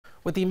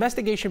With the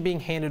investigation being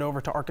handed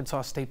over to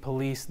Arkansas State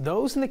Police,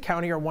 those in the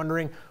county are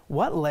wondering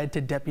what led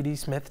to Deputy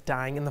Smith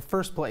dying in the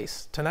first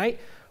place.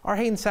 Tonight, our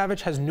Hayden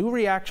Savage has new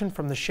reaction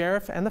from the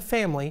sheriff and the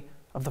family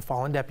of the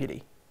fallen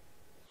deputy.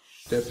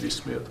 Deputy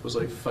Smith was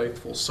a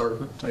faithful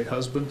servant, a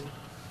husband.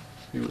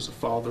 He was a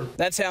father.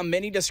 That's how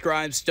many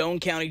describe Stone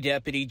County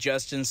Deputy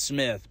Justin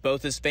Smith.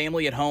 Both his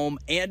family at home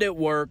and at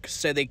work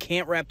say they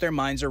can't wrap their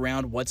minds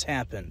around what's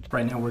happened.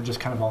 Right now we're just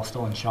kind of all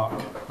still in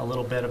shock a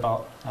little bit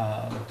about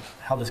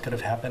how this could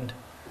have happened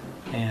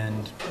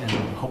and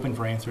hoping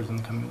for answers in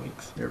the coming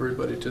weeks.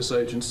 Everybody at this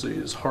agency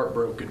is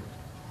heartbroken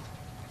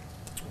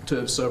to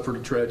have suffered a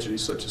tragedy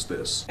such as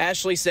this.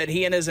 Ashley said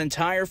he and his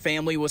entire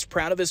family was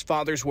proud of his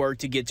father's work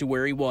to get to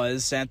where he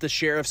was at the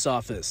sheriff's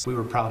office. We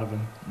were proud of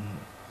him.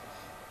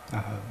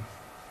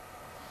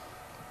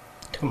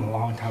 Took him a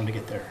long time to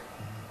get there.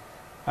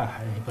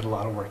 He put a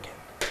lot of work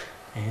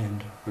in,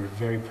 and we were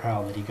very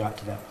proud that he got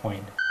to that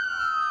point.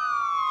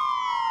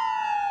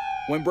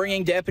 When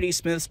bringing Deputy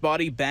Smith's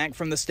body back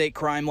from the state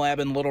crime lab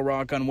in Little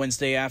Rock on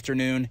Wednesday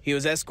afternoon, he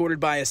was escorted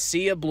by a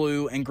sea of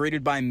blue and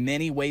greeted by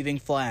many waving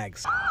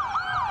flags.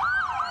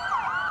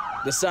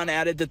 The Sun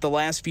added that the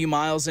last few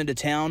miles into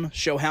town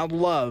show how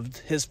loved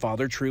his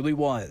father truly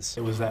was.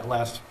 It was that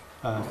last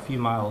few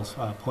miles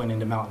pulling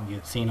into Mountain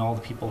View, seeing all the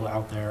people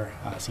out there,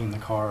 seeing the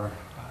car,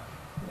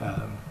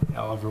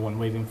 everyone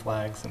waving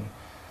flags,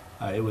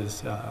 and it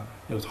was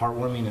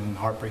heartwarming and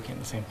heartbreaking at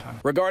the same time.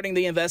 Regarding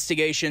the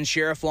investigation,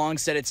 Sheriff Long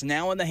said it's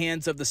now in the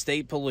hands of the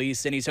state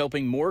police, and he's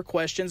hoping more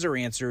questions are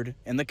answered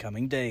in the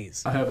coming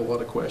days. I have a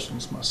lot of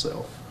questions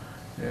myself,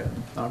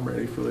 and I'm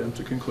ready for them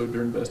to conclude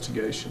their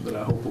investigation that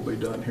I hope will be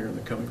done here in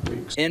the coming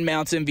weeks. In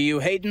Mountain View,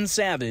 Hayden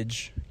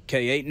Savage,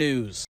 K8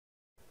 News.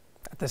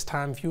 At this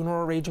time,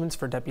 funeral arrangements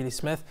for Deputy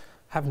Smith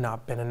have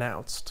not been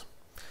announced.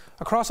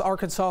 Across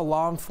Arkansas,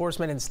 law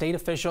enforcement and state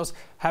officials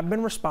have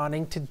been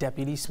responding to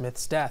Deputy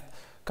Smith's death.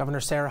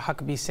 Governor Sarah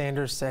Huckabee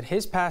Sanders said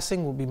his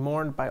passing will be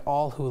mourned by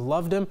all who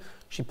loved him.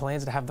 She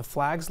plans to have the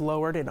flags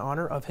lowered in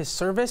honor of his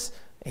service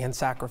and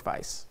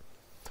sacrifice.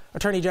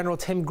 Attorney General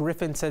Tim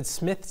Griffin said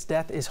Smith's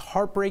death is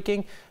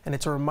heartbreaking, and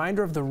it's a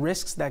reminder of the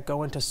risks that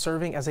go into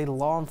serving as a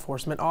law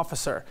enforcement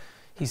officer.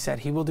 He said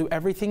he will do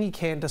everything he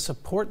can to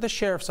support the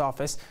sheriff's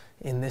office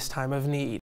in this time of need.